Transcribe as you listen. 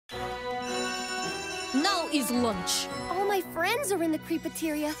Now is lunch. All my friends are in the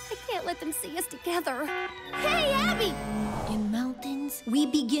creepateria. I can't let them see us together. Hey, Abby! In mountains, we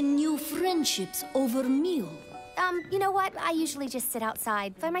begin new friendships over meal. You know what? I usually just sit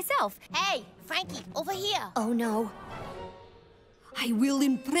outside by myself. Hey, Frankie, over here. Oh, no. I will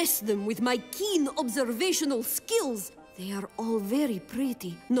impress them with my keen observational skills. They are all very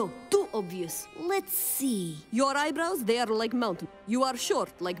pretty. No, too obvious. Let's see. Your eyebrows, they are like mountain. You are short,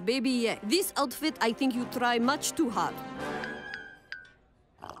 like Baby Yak. This outfit, I think you try much too hard.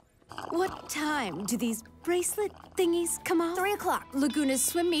 What time do these bracelet thingies come off? 3 o'clock. Laguna's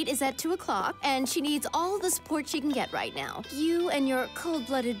swim meet is at 2 o'clock, and she needs all the support she can get right now. You and your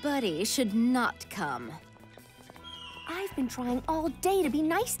cold-blooded buddy should not come. I've been trying all day to be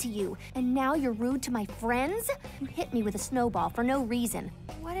nice to you, and now you're rude to my friends? You hit me with a snowball for no reason.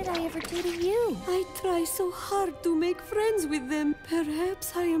 What did I ever do to you? I try so hard to make friends with them.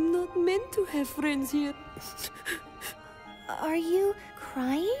 Perhaps I am not meant to have friends here. Are you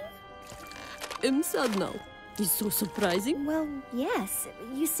crying? I'm sad now. It's so surprising. Well, yes.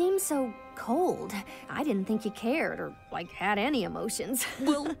 You seem so cold. I didn't think you cared or, like, had any emotions.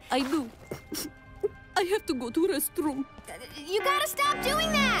 Well, I do. I have to go to restroom. You gotta stop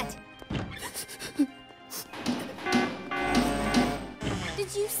doing that!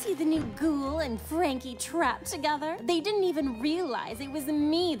 Did you see the new Ghoul and Frankie trapped together? They didn't even realize it was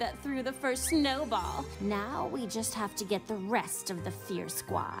me that threw the first snowball. Now we just have to get the rest of the Fear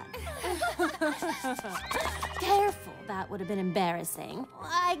Squad. Careful, that would have been embarrassing.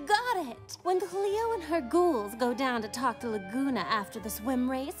 I got it. When Cleo and her ghouls go down to talk to Laguna after the swim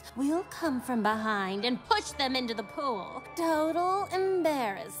race, we'll come from behind and push them into the pool. Total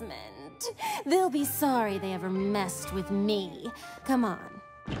embarrassment. They'll be sorry they ever messed with me. Come on.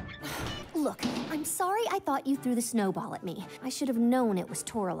 Look, I'm sorry I thought you threw the snowball at me. I should have known it was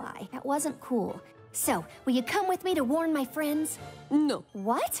Toralei. That wasn't cool. So, will you come with me to warn my friends? No.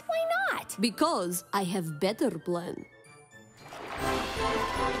 What? Why not? Because I have better plan.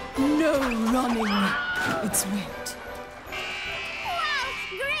 No running. It's wet. Wow!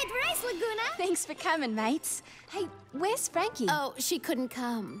 Great race, Laguna! Thanks for coming, mates. Hey, where's Frankie? Oh, she couldn't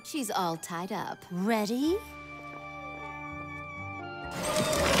come. She's all tied up. Ready?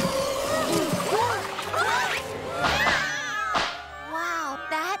 Wow,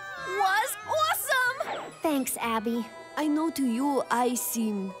 that was awesome! Thanks, Abby. I know to you I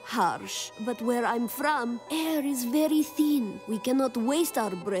seem harsh, but where I'm from, air is very thin. We cannot waste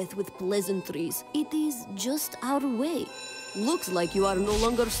our breath with pleasantries. It is just our way. Looks like you are no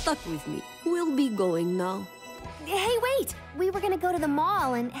longer stuck with me. We'll be going now. Hey, wait! We were gonna go to the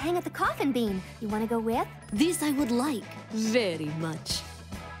mall and hang at the coffin bean. You wanna go with? This I would like very much.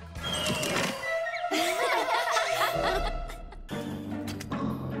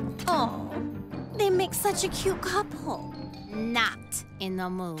 Oh, they make such a cute couple. Not in the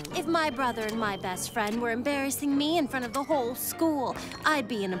mood. If my brother and my best friend were embarrassing me in front of the whole school, I'd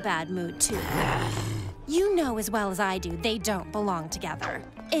be in a bad mood too. You know as well as I do, they don't belong together.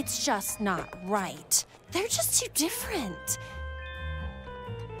 It's just not right. They're just too different.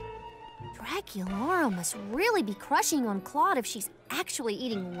 Draculaura must really be crushing on Claude if she's actually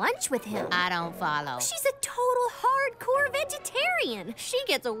eating lunch with him. I don't follow. She's a total hardcore vegetarian. She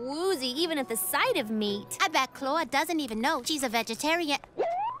gets woozy even at the sight of meat. I bet Claude doesn't even know she's a vegetarian.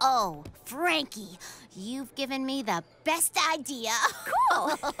 Oh, Frankie, you've given me the best idea.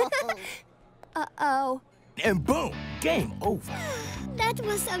 Cool. Uh-oh. And boom, game over. That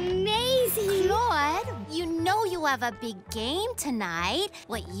was amazing. Claude, you know you have a big game tonight.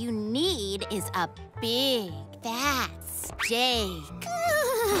 What you need is a big, fat steak.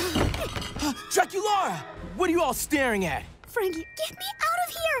 Draculaura! What are you all staring at? Frankie, get me out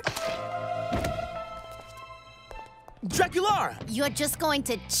of here. Draculaura! You're just going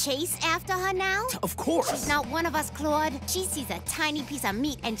to chase after her now? Of course. She's not one of us, Claude. She sees a tiny piece of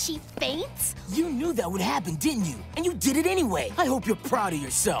meat and she faints? You knew that would happen, didn't you? And you did it anyway. I hope you're proud of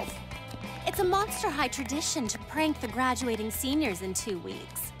yourself. It's a Monster High tradition to prank the graduating seniors in 2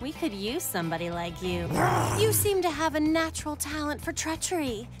 weeks. We could use somebody like you. You seem to have a natural talent for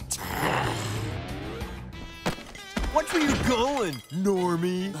treachery. Watch where you're going,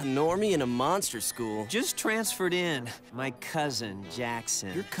 normie. A normie in a monster school? Just transferred in. My cousin,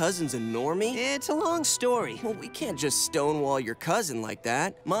 Jackson. Your cousin's a normie? It's a long story. Well, we can't just stonewall your cousin like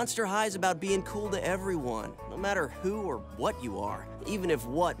that. Monster High's about being cool to everyone, no matter who or what you are, even if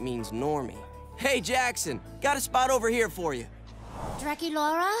what means normie. Hey, Jackson, got a spot over here for you.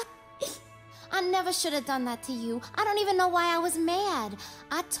 Draculaura? I never should have done that to you. I don't even know why I was mad.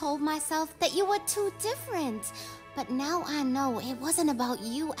 I told myself that you were too different. But now I know it wasn't about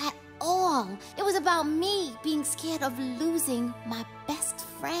you at all. It was about me being scared of losing my best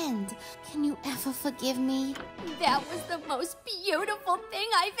friend. Can you ever forgive me? That was the most beautiful thing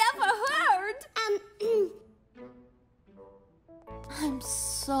I've ever heard. I'm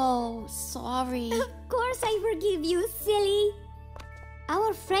so sorry. Of course I forgive you, silly.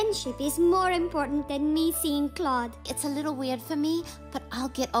 Our friendship is more important than me seeing Claude. It's a little weird for me, but I'll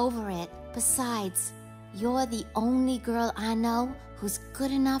get over it. Besides, you're the only girl I know who's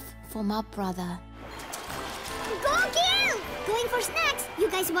good enough for my brother. Go, Gil! Going for snacks. You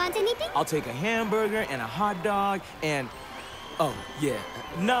guys want anything? I'll take a hamburger and a hot dog and... Oh, yeah.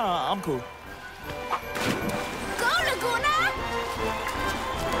 Nah, I'm cool. Go, Laguna!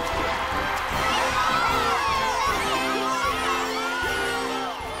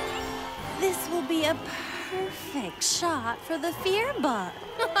 This will be a perfect shot for the fear book.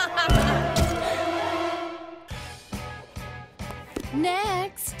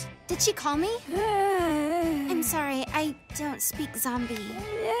 Next. Did she call me? I'm sorry, I don't speak zombie.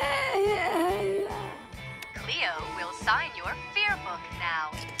 Cleo will sign your fear book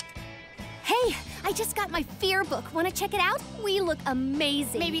now. Hey, I just got my fear book. Want to check it out? We look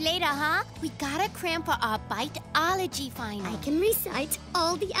amazing. Maybe later, huh? We gotta cram for our biteology final. I can recite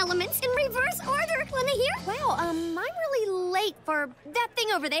all the elements in reverse order. Wanna hear? Wow, I'm really late for that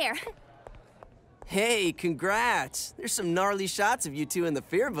thing over there. Hey, congrats. There's some gnarly shots of you two in the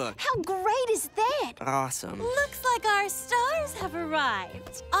fear book. How great is that? Awesome. Looks like our stars have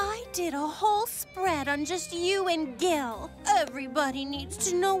arrived. I did a whole spread on just you and Gil. Everybody needs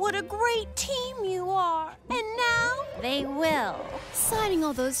to know what a great team you are. And now they will. Signing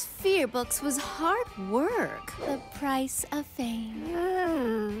all those fear books was hard work. The price of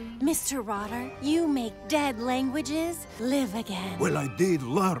fame. Mr. Rotter, you make dead languages live again. Well, I did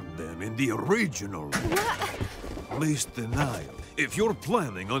learn them in the original. Please deny. If you're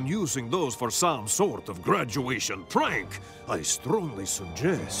planning on using those for some sort of graduation prank, I strongly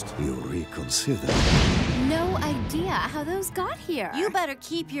suggest you reconsider. No idea how those got here. You better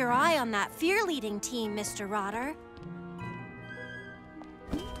keep your eye on that fear-leading team, Mr. Rotter.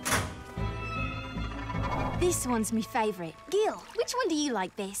 This one's my favorite. Gil, which one do you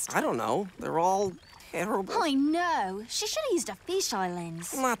like best? I don't know. They're all terrible. I know. She should have used a fisheye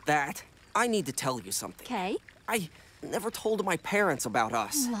lens. Not that. I need to tell you something. Okay. I never told my parents about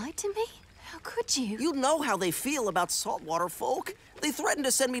us. Lie to me? How could you? You know how they feel about saltwater folk. They threatened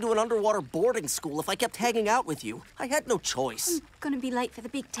to send me to an underwater boarding school if I kept hanging out with you. I had no choice. I'm gonna be late for the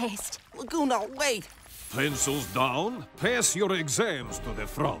big test. Laguna, wait. Pencils down. Pass your exams to the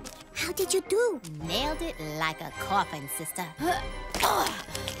front. How did you do? Nailed it like a coffin, sister.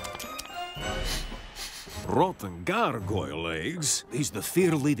 Rotten gargoyle eggs. Is the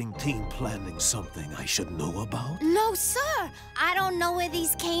fear-leading team planning something I should know about? No, sir. I don't know where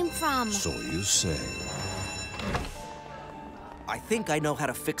these came from. So you say. I think I know how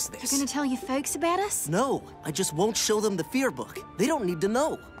to fix this. You're gonna tell your folks about us? No, I just won't show them the fear book. They don't need to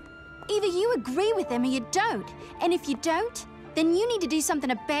know. Either you agree with them or you don't. And if you don't, then you need to do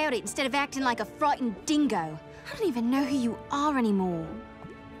something about it instead of acting like a frightened dingo. I don't even know who you are anymore.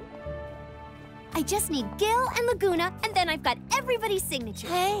 I just need Gil and Laguna, and then I've got everybody's signature.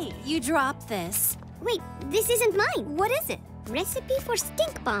 Hey, you dropped this. Wait, this isn't mine. What is it? Recipe for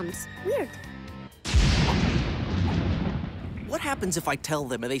stink bombs. Weird. What happens if I tell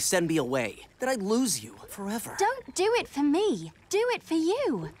them and they send me away? Then I lose you forever. Don't do it for me. Do it for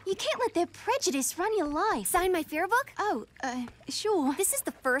you. You can't let their prejudice run your life. Sign my fear book? Oh, sure. This is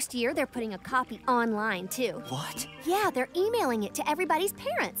the first year they're putting a copy online, too. What? Yeah, they're emailing it to everybody's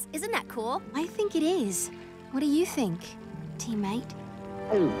parents. Isn't that cool? I think it is. What do you think, teammate?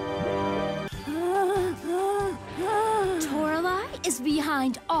 Toralei is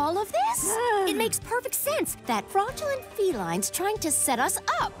behind all of this? It makes perfect sense. That fraudulent feline's trying to set us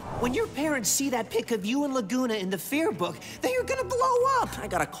up. When your parents see that pic of you and Laguna in the fear book, they are gonna blow up. I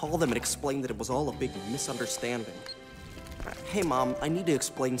gotta call them and explain that it was all a big misunderstanding. Hey, Mom, I need to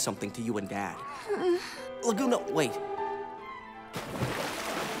explain something to you and Dad. Laguna, wait.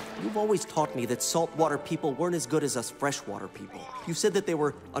 You've always taught me that saltwater people weren't as good as us freshwater people. You said that they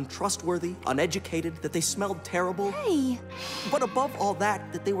were untrustworthy, uneducated, that they smelled terrible. Hey. But above all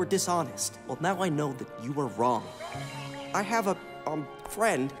that, that they were dishonest. Well, now I know that you were wrong. I have a,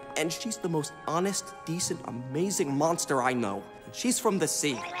 friend, and she's the most honest, decent, amazing monster I know. She's from the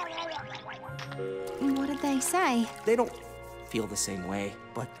sea. What did they say? They don't feel the same way,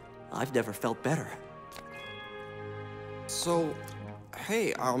 but I've never felt better. So,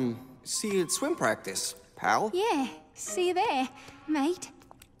 hey, see you at swim practice, pal. Yeah, see you there, mate.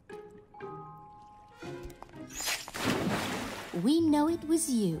 We know it was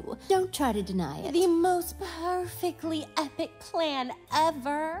you. Don't try to deny it. The most perfectly epic plan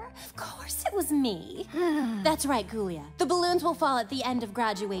ever. Of course it was me. That's right, Gulia. The balloons will fall at the end of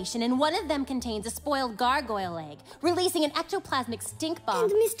graduation, and one of them contains a spoiled gargoyle egg, releasing an ectoplasmic stink bomb.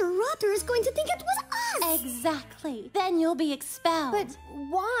 And Mr. Rotter is going to think it was us! Exactly. Then you'll be expelled. But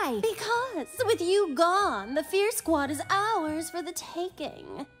why? Because with you gone, the Fear Squad is ours for the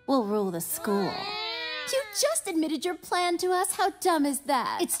taking. We'll rule the school. You just admitted your plan to us. How dumb is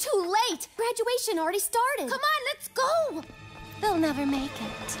that? It's too late. Graduation already started. Come on, let's go. They'll never make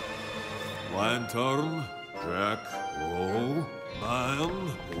it. Lantern, Jack, O,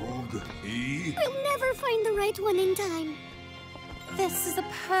 Man, Bug, E. We'll never find the right one in time. This is a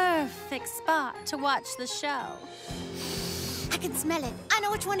perfect spot to watch the show. I can smell it. I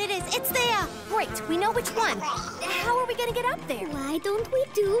know which one it is. It's there. Great, we know which one. How are we gonna get up there? Why don't we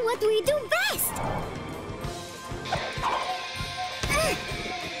do what we do best?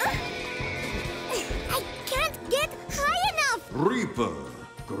 I can't get high enough! Reaper,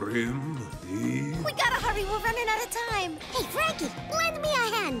 Grim, E. We gotta hurry. We're running out of time. Hey, Frankie, lend me a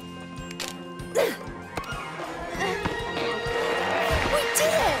hand. We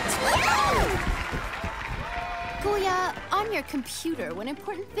did it! Gulia, on your computer when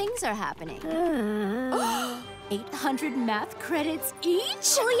important things are happening. 800 math credits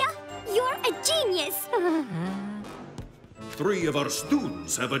each? Julia, you're a genius. 3 of our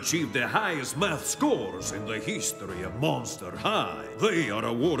students have achieved the highest math scores in the history of Monster High. They are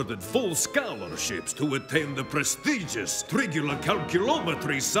awarded full scholarships to attend the prestigious Triangular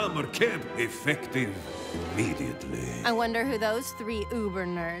Calculometry Summer Camp, effective immediately. I wonder who those 3 uber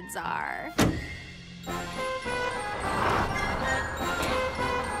nerds are.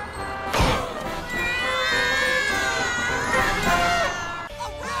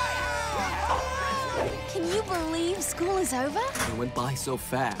 Can you believe school is over? It went by so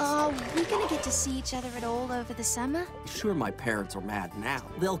fast. Are we gonna get to see each other at all over the summer? Sure, my parents are mad now.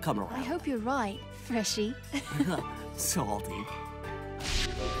 They'll come around. I hope you're right, Freshie. Salty.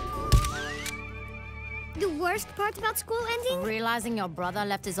 The worst part about school ending? Realizing your brother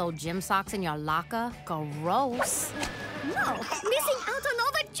left his old gym socks in your locker? Gross. No, missing out on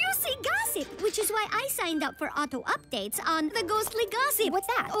all the juicy gossip, which is why I signed up for auto updates on the Ghostly Gossip. What's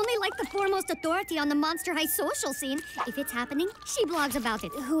that? Only like the foremost authority on the Monster High social scene. If it's happening, she blogs about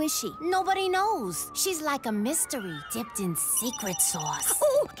it. Who is she? Nobody knows. She's like a mystery dipped in secret sauce.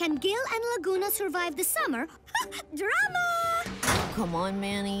 Oh, can Gil and Laguna survive the summer? Drama! Come on,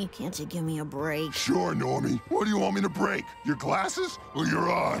 Manny. Can't you give me a break? Sure, Normie. What do you want me to break? Your glasses or your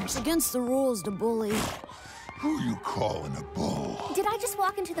arms? Against the rules to bully. Who you calling a bull? Did I just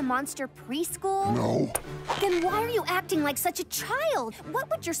walk into the monster preschool? No. Then why are you acting like such a child? What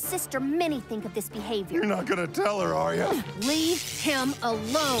would your sister Minnie think of this behavior? You're not gonna tell her, are you? Leave him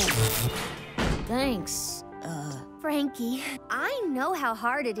alone. Thanks. Frankie, I know how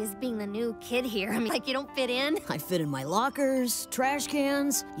hard it is being the new kid here. I mean, like you don't fit in. I fit in my lockers, trash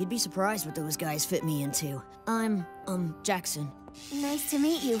cans. You'd be surprised what those guys fit me into. I'm, Jackson. Nice to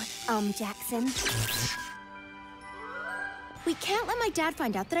meet you, Jackson. We can't let my dad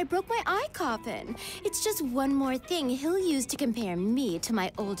find out that I broke my eye coffin. It's just one more thing he'll use to compare me to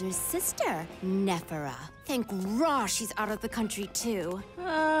my older sister, Nephara. Thank Ra she's out of the country, too.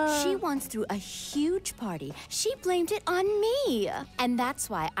 She once threw a huge party. She blamed it on me. And that's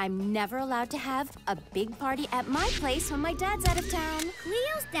why I'm never allowed to have a big party at my place when my dad's out of town.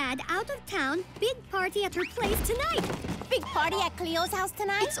 Cleo's dad out of town. Big party at her place tonight. Big party at Cleo's house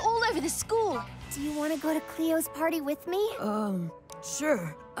tonight? It's all over the school. Do you want to go to Cleo's party with me?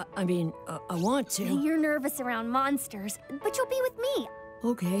 Sure. I mean, I want to. You're nervous around monsters, but you'll be with me.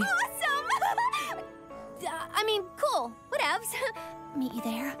 Okay. Awesome! I mean, cool. Whatevs. Meet you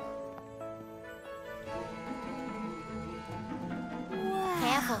there. Wow.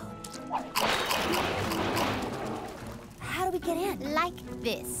 Careful. How do we get in? Like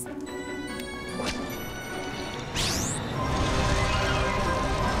this.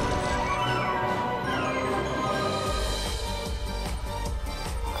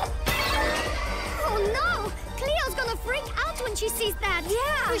 Freak out when she sees that.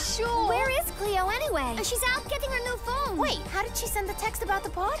 Yeah, for sure. Where is Cleo anyway? She's out getting her new phone. Wait, how did she send the text about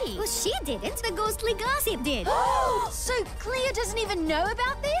the party? Well, she didn't. The Ghostly Gossip did. So Cleo doesn't even know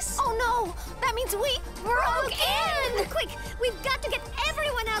about this? Oh no, that means we broke in! Quick, we've got to get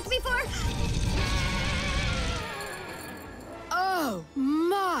everyone out before... Oh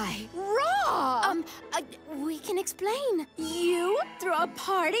my, Ra! We can explain. You throw a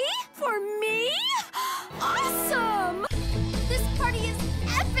party for me? Awesome! This party is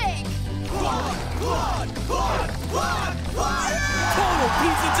epic! Claude! Total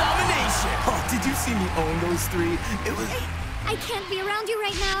pizza domination! Oh, did you see me own those three? It was... I can't be around you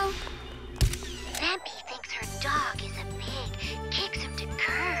right now. Vampy thinks her dog is a pig, kicks him to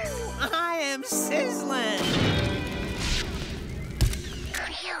curb. I am sizzling.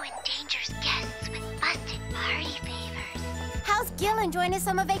 Cleo endangers guests with busted party favors. How's Gil enjoying his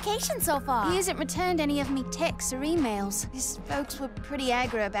summer vacation so far? He hasn't returned any of me texts or emails. His folks were pretty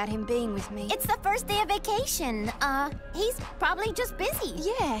aggro about him being with me. It's the first day of vacation. He's probably just busy.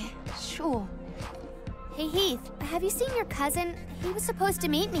 Yeah, sure. Hey, Heath, have you seen your cousin? He was supposed to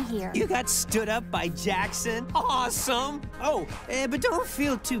meet me here. You got stood up by Jackson? Awesome! Oh, but don't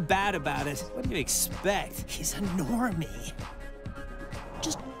feel too bad about it. What do you expect? He's a normie.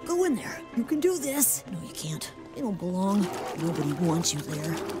 Just go in there. You can do this. No, you can't. They don't belong. Nobody wants you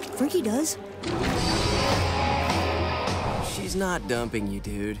there. Frankie does. She's not dumping you,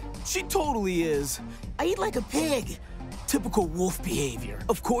 dude. She totally is. I eat like a pig. Typical wolf behavior.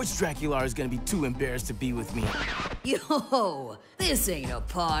 Of course Dracula is gonna be too embarrassed to be with me. Yo, this ain't a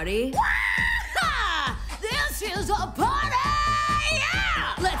party. This is a party!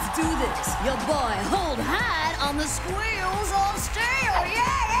 Yeah! Let's do this. Your boy hold high on the squeals of steel.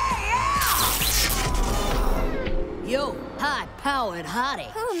 Yeah! Yo, high-powered hottie.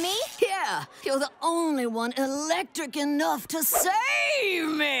 Who, me? Yeah, you're the only one electric enough to save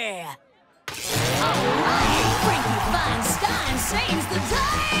me. All right, Frankie Feinstein saves the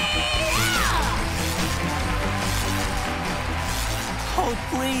day! Oh,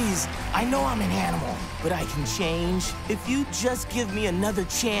 please. I know I'm an animal, but I can change. If you just give me another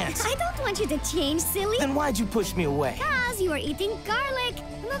chance. I don't want you to change, silly. Then why'd you push me away? Because you are eating garlic.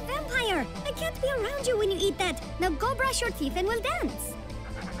 I'm a vampire. I can't be around you when you eat that. Now go brush your teeth and we'll dance.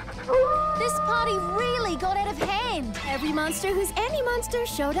 This party really got out of hand. Every monster who's any monster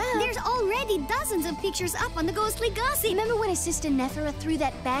showed up. There's already dozens of pictures up on the ghostly gossip. Remember when his sister Nephra threw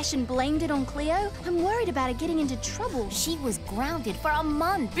that bash and blamed it on Cleo? I'm worried about her getting into trouble. She was grounded for a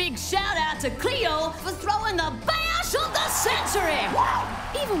month. Big shout out to Cleo for throwing the bash of the century!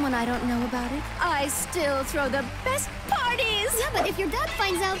 Even when I don't know about it, I still throw the best parties! Yeah, but if your dad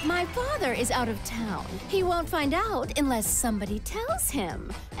finds out... My father is out of town. He won't find out unless somebody tells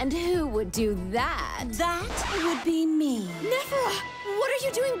him. And who would do that? That would be me. Nephra, what are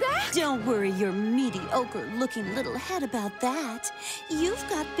you doing back? Don't worry your mediocre-looking little head about that. You've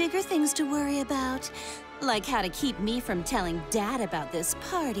got bigger things to worry about. Like how to keep me from telling Dad about this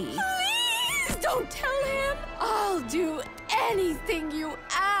party. Please don't tell him! I'll do anything you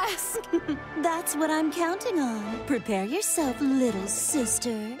ask. That's what I'm counting on. Prepare yourself, little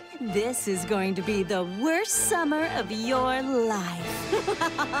sister. This is going to be the worst summer of your life.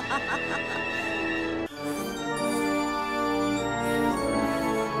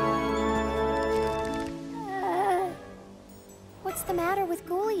 What's the matter with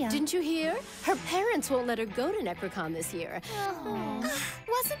Gulia? Didn't you hear? Her parents won't let her go to Necrocon this year.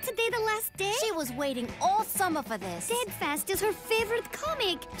 Wasn't today the last day? She was waiting all summer for this. Deadfast is her favorite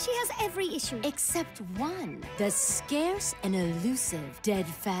comic. She has every issue. Except one. The scarce and elusive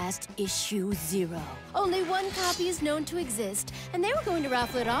Deadfast issue 0. Only one copy is known to exist, and they were going to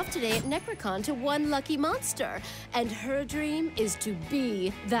raffle it off today at Necrocon to one lucky monster. And her dream is to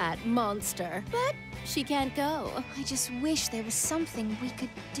be that monster. But she can't go. I just wish there was something we could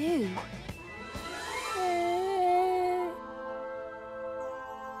do.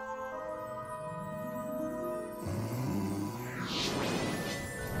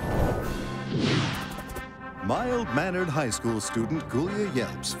 Mild-mannered high school student Gulia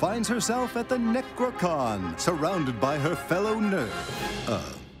Yelps finds herself at the Necrocon, surrounded by her fellow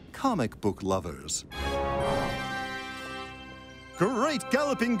comic book lovers. Great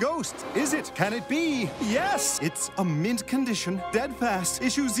galloping ghost! Is it? Can it be? Yes! It's a mint condition, Deadfast,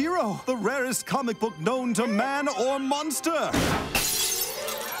 issue 0, the rarest comic book known to man or monster!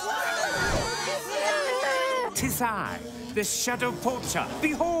 'Tis I, the Shadow Poacher.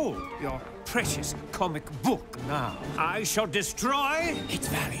 Behold, your precious comic book now. I shall destroy its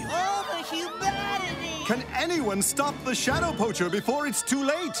value. All the humanity! Can anyone stop the Shadow Poacher before it's too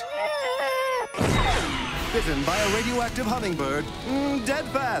late? Bitten by a radioactive hummingbird,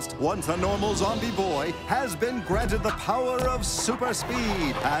 Deadfast, once a normal zombie boy, has been granted the power of super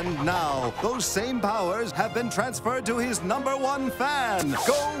speed. And now, those same powers have been transferred to his #1 fan.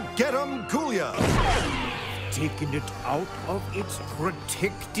 Go get him, Gulia! Taking it out of its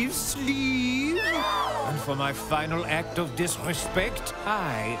protective sleeve. And for my final act of disrespect,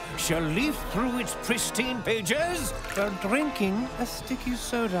 I shall leaf through its pristine pages while drinking a sticky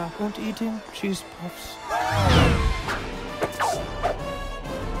soda and eating cheese puffs.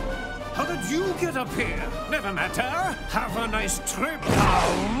 How the Would you get up here? Never matter. Have a nice trip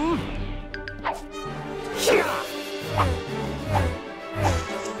down.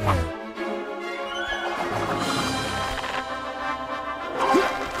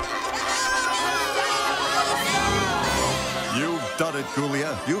 You've done it,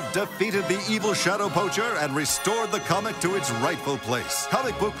 Ghoulia. You've defeated the evil Shadow Poacher and restored the comic to its rightful place.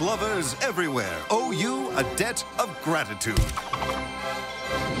 Comic book lovers everywhere owe you a debt of gratitude.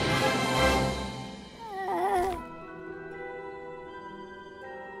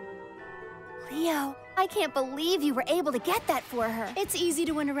 Leo, I can't believe you were able to get that for her. It's easy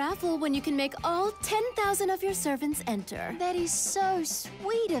to win a raffle when you can make all 10,000 of your servants enter. That is so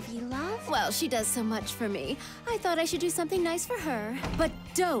sweet of you, love. Well, she does so much for me. I thought I should do something nice for her. But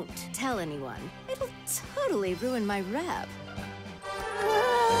don't tell anyone. It'll totally ruin my rep.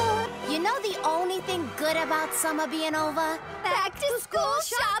 You know the only thing good about summer being over? Back to school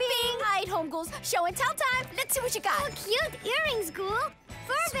shopping! All right, home ghouls, show and tell time. Let's see what you got. Oh, cute earrings, Ghoul.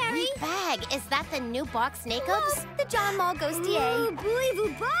 Furberry. Sweet bag. Is that the new box snake-ups? The John Mall Ghostier. Ooh,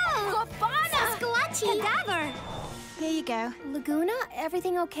 Boy-Voo-Bo. Cofana. Sasquatchy. Cadaver. Here you go. Laguna,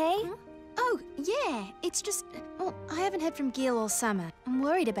 everything okay? Oh, yeah. It's just... Well, I haven't heard from Gil all summer. I'm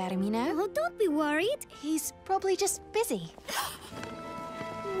worried about him, you know? Oh, don't be worried. He's probably just busy.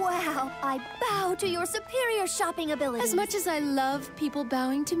 Wow, I bow to your superior shopping abilities. As much as I love people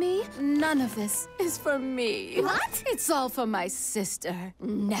bowing to me, none of this is for me. What? It's all for my sister,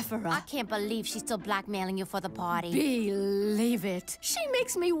 Nephera. I can't believe she's still blackmailing you for the party. Believe it. She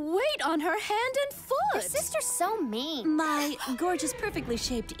makes me wait on her hand and foot. Your sister's so mean. My gorgeous, perfectly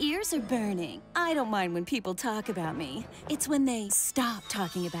shaped ears are burning. I don't mind when people talk about me. It's when they stop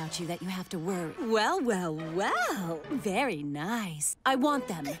talking about you that you have to worry. Well, well, well. Very nice. I want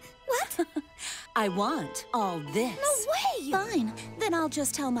them. What? I want all this. No way! Fine. Then I'll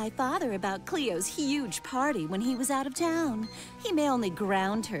just tell my father about Cleo's huge party when he was out of town. He may only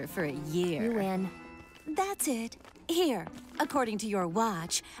ground her for a year. You win. That's it. Here, according to your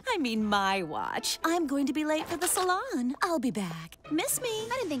watch, I mean my watch, I'm going to be late for the salon. I'll be back. Miss me?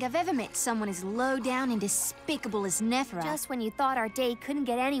 I don't think I've ever met someone as low down and despicable as Nephera. Just when you thought our day couldn't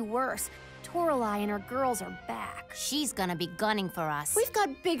get any worse, Toralei and her girls are back. She's gonna be gunning for us. We've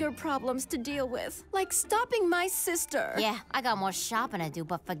got bigger problems to deal with, like stopping my sister. Yeah, I got more shopping to do,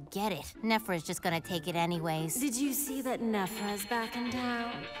 but forget it. Nephera's just gonna take it anyways. Did you see that Nephera's back in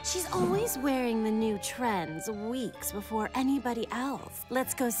town? She's always wearing the new trends weeks before anybody else.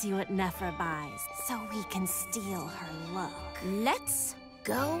 Let's go see what Nephera buys, so we can steal her look. Let's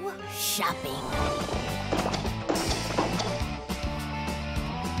go shopping.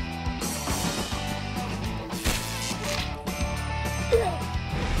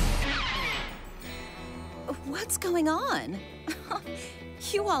 What's going on?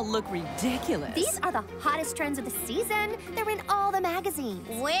 You all look ridiculous. These are the hottest trends of the season. They're in all the magazines.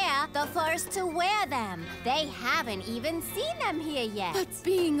 We're the first to wear them. They haven't even seen them here yet. But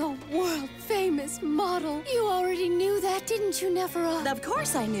being a world-famous model, you already knew that, didn't you, Nephera? Of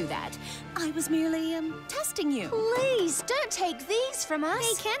course I knew that. I was merely, testing you. Please, don't take these from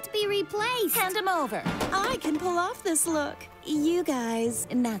us. They can't be replaced. Hand them over. I can pull off this look. You guys,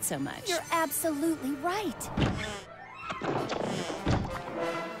 not so much. You're absolutely right.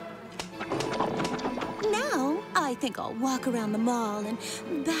 Now, I think I'll walk around the mall and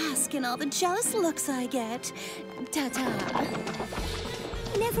bask in all the jealous looks I get. Ta-ta.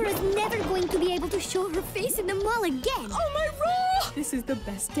 Nephera's never going to be able to show her face in the mall again. Oh, my roll! This is the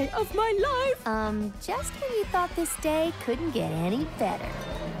best day of my life. Just when you thought this day couldn't get any better.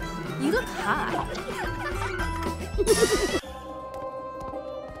 You look hot.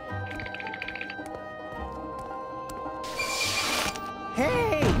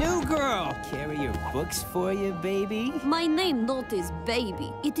 Hey, new girl! Carry your books for you, baby? My name not is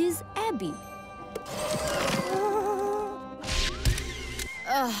Baby. It is Abby.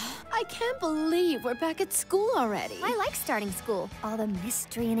 I can't believe we're back at school already. I like starting school. All the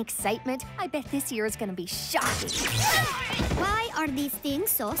mystery and excitement. I bet this year is gonna be shocking. Why are these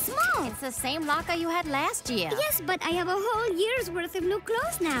things so small? It's the same locker you had last year. Yes, but I have a whole year's worth of new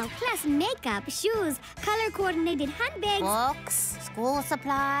clothes now. Plus makeup, shoes, color-coordinated handbags. Books, school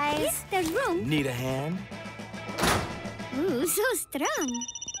supplies. Yes, there's room. Need a hand? Ooh, so strong.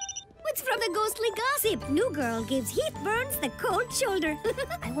 What's from the ghostly gossip? New girl gives Heath Burns the cold shoulder.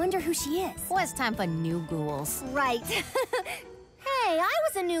 I wonder who she is. Well, it's time for new ghouls. Right. Hey, I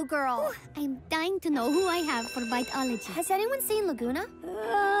was a new girl. Ooh, I'm dying to know who I have for Bitology. Has anyone seen Laguna?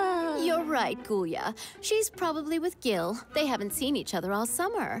 You're right, Ghoulia. She's probably with Gil. They haven't seen each other all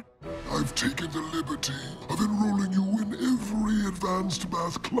summer. I've taken the liberty of enrolling you in every advanced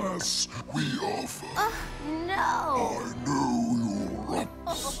math class we offer. No! I know you're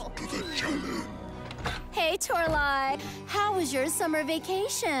up to the challenge. Hey, Torlai. How was your summer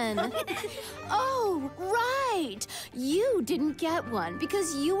vacation? Oh, right. You didn't get one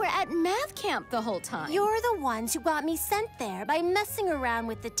because you were at math camp the whole time. You're the ones who got me sent there by messing around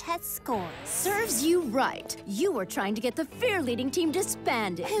with the test scores. Serves you right. You were trying to get the fear-leading team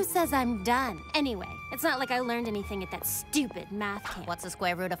disbanded. Who says I'm done? Anyway, it's not like I learned anything at that stupid math camp. What's the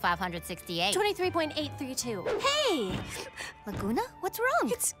square root of 568? 23.832. Hey! Laguna, what's wrong?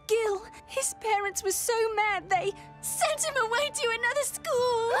 It's Gil. His parents were so mad they sent him away to another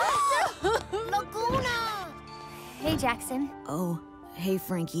school. Laguna! Hey, Jackson. Oh, hey,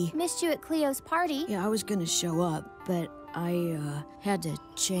 Frankie. Missed you at Cleo's party. Yeah, I was gonna show up, but I, had to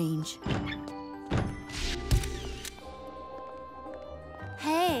change.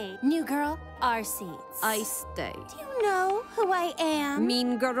 Hey, new girl, our seats. I stay. Do you know who I am?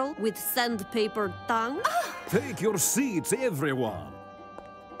 Mean girl with sandpaper tongue? Take your seats, everyone.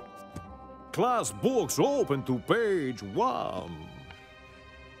 Class books open to page 1.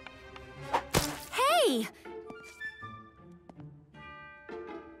 Hey!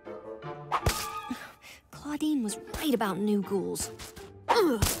 Claudine was right about new ghouls.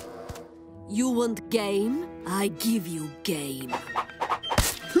 You want game? I give you game.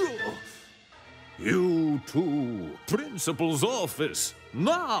 You two, principal's office,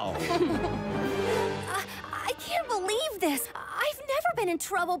 now! I can't believe this. I've never been in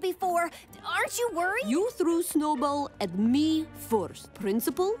trouble before. Aren't you worried? You threw snowball at me first.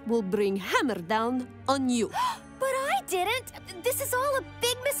 Principal will bring hammer down on you. But I didn't. This is all a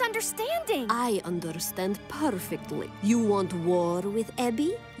big misunderstanding. I understand perfectly. You want war with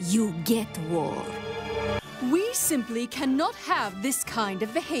Abby? You get war. We simply cannot have this kind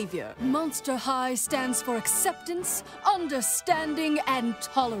of behavior. Monster High stands for acceptance, understanding, and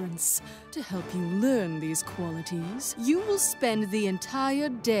tolerance. To help you learn these qualities, you will spend the entire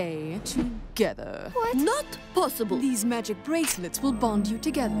day together. What? Not possible. These magic bracelets will bond you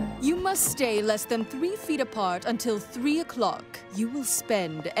together. You must stay less than 3 feet apart until 3 o'clock. You will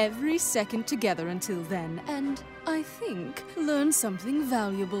spend every second together until then, and I think learn something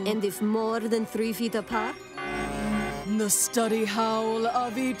valuable. And if more than 3 feet apart? The study howl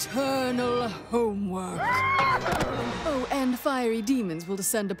of eternal homework. Oh, and fiery demons will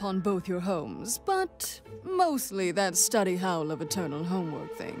descend upon both your homes, but mostly that study howl of eternal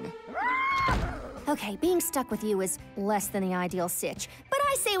homework thing. Okay, being stuck with you is less than the ideal sitch, but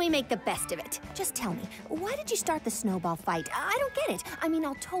I say we make the best of it. Just tell me, why did you start the snowball fight? I don't get it. I mean,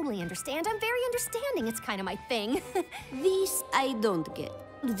 I'll totally understand. I'm very understanding. It's kind of my thing. This I don't get.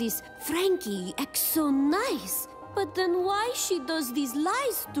 This Frankie acts so nice. But then why she does these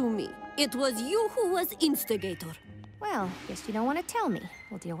lies to me? It was you who was instigator. Well, guess you don't want to tell me.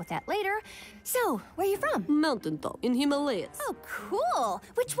 We'll deal with that later. So, where are you from? Mountaintop in Himalayas. Oh, cool.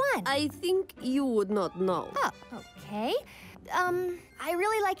 Which one? I think you would not know. Oh, okay. I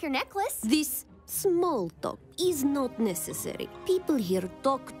really like your necklace. This small talk is not necessary. People here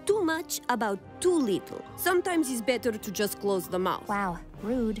talk too much about too little. Sometimes it's better to just close the mouth. Wow,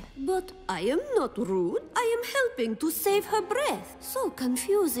 rude. But I am not rude. I am helping to save her breath. So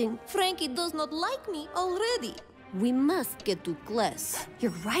confusing. Frankie does not like me already. We must get to class.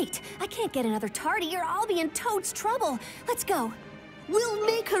 You're right. I can't get another tardy or I'll be in totes trouble. Let's go. We'll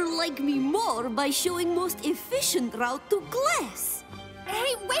make her like me more by showing most efficient route to class.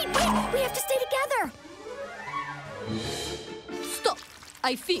 Hey, wait! We have to stay together! Stop!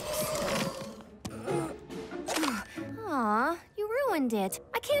 I fix. Aw, you ruined it.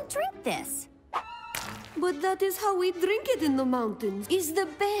 I can't drink this. But that is how we drink it in the mountains. It's the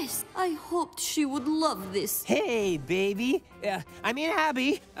best. I hoped she would love this. Hey, baby.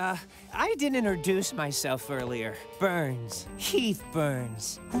 Abby. I didn't introduce myself earlier. Burns. Heath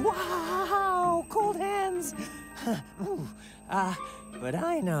Burns. Wow, cold hands. But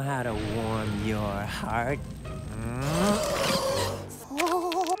I know how to warm your heart.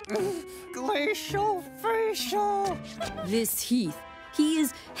 Glacial facial. This Heath. He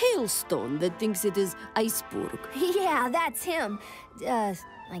is Hailstone that thinks it is iceberg. Yeah, that's him.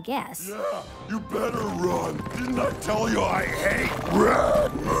 I guess. Yeah, you better run. Didn't I tell you I hate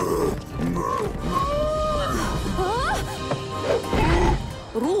red?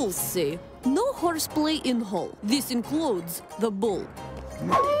 Rules say no horseplay in hall. This includes the bull.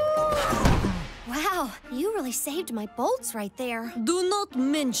 Wow, you really saved my bolts right there. Do not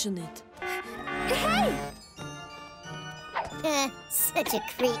mention it. Hey! Such a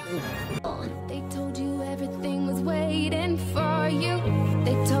cretin. They told you everything was waiting for you.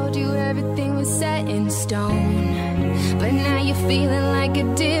 They told you everything was set in stone. but now you're feeling like a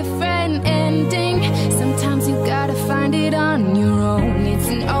different ending. Sometimes you gotta find it on your